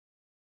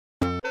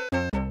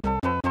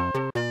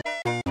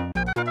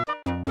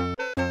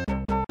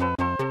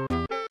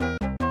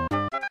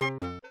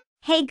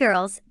Hey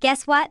girls,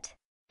 guess what?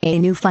 A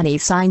new Funny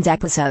Signs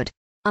episode.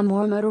 A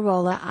more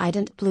Motorola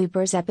ident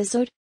bloopers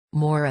episode?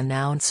 More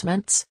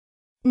announcements?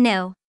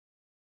 No.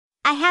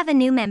 I have a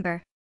new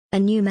member. A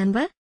new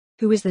member?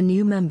 Who is the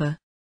new member?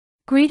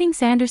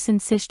 Greetings Anderson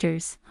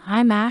sisters,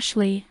 I'm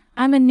Ashley.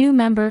 I'm a new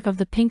member of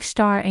the Pink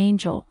Star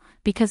Angel,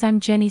 because I'm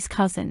Jenny's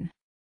cousin.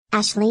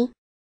 Ashley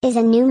is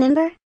a new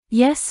member?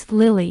 Yes,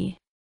 Lily.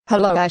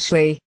 Hello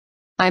Ashley.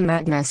 I'm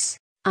Agnes.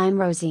 I'm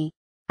Rosie.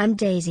 I'm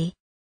Daisy.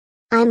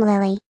 I'm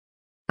Lily.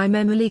 I'm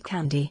Emily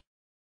Candy.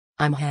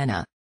 I'm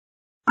Hannah.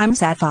 I'm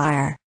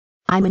Sapphire.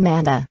 I'm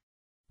Amanda.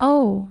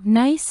 Oh,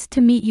 nice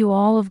to meet you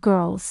all of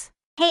girls.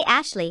 Hey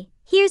Ashley,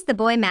 here's the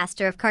boy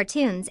master of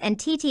cartoons and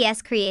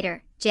TTS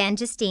creator, Jan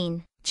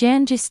Justine.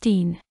 Jan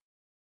Justine.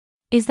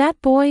 Is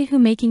that boy who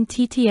making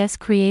TTS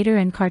creator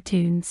and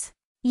cartoons?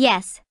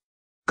 Yes.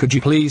 Could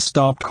you please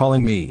stop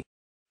calling me?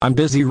 I'm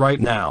busy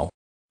right now.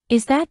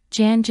 Is that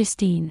Jan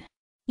Justine?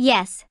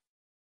 Yes.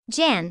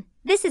 Jan,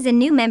 this is a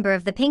new member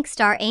of the Pink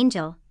Star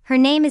Angel. Her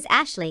name is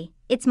Ashley.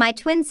 It's my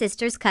twin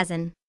sister's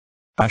cousin.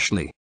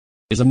 Ashley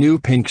is a new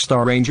Pink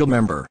Star Angel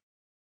member.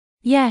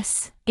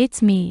 Yes,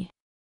 it's me.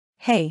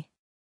 Hey.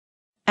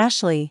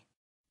 Ashley.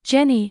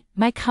 Jenny,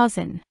 my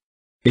cousin.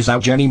 Is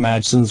that Jenny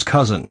Madson's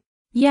cousin?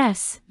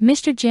 Yes,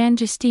 Mr. Jan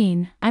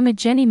Justine, I'm a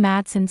Jenny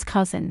Madson's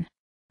cousin.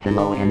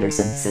 Hello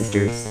Anderson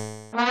sisters.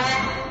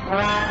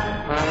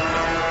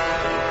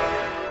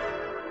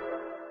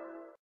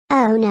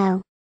 Oh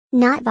no.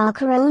 Not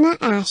Volcorona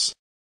Ash.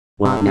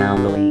 What now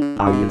Lily,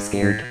 are you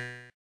scared?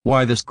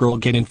 Why this girl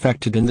get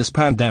infected in this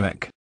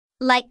pandemic?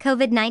 Like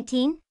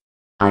COVID-19?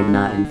 I'm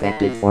not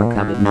infected for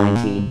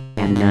COVID-19,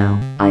 and now,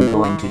 I'm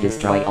going to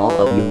destroy all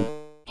of you.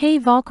 Hey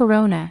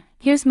Volcorona,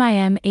 here's my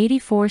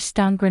M84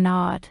 stun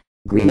grenade.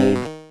 Grenade?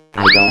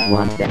 I don't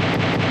want that.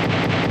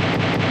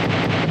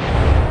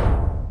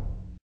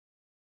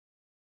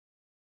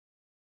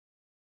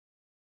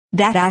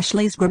 That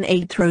Ashley's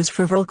grenade throws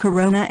for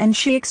Volcorona and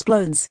she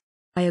explodes.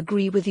 I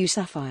agree with you,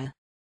 Sapphire.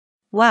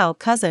 Wow,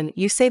 cousin,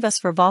 you save us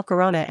for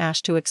Volcorona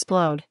Ash to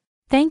explode.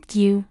 Thank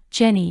you,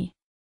 Jenny.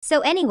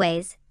 So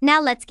anyways,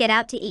 now let's get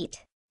out to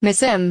eat.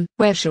 Miss M,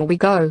 where shall we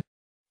go?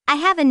 I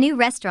have a new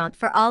restaurant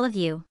for all of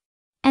you.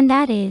 And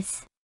that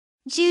is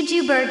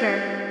Juju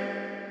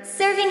Burger.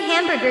 Serving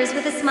hamburgers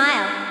with a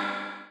smile.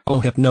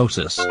 Oh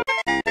hypnosis.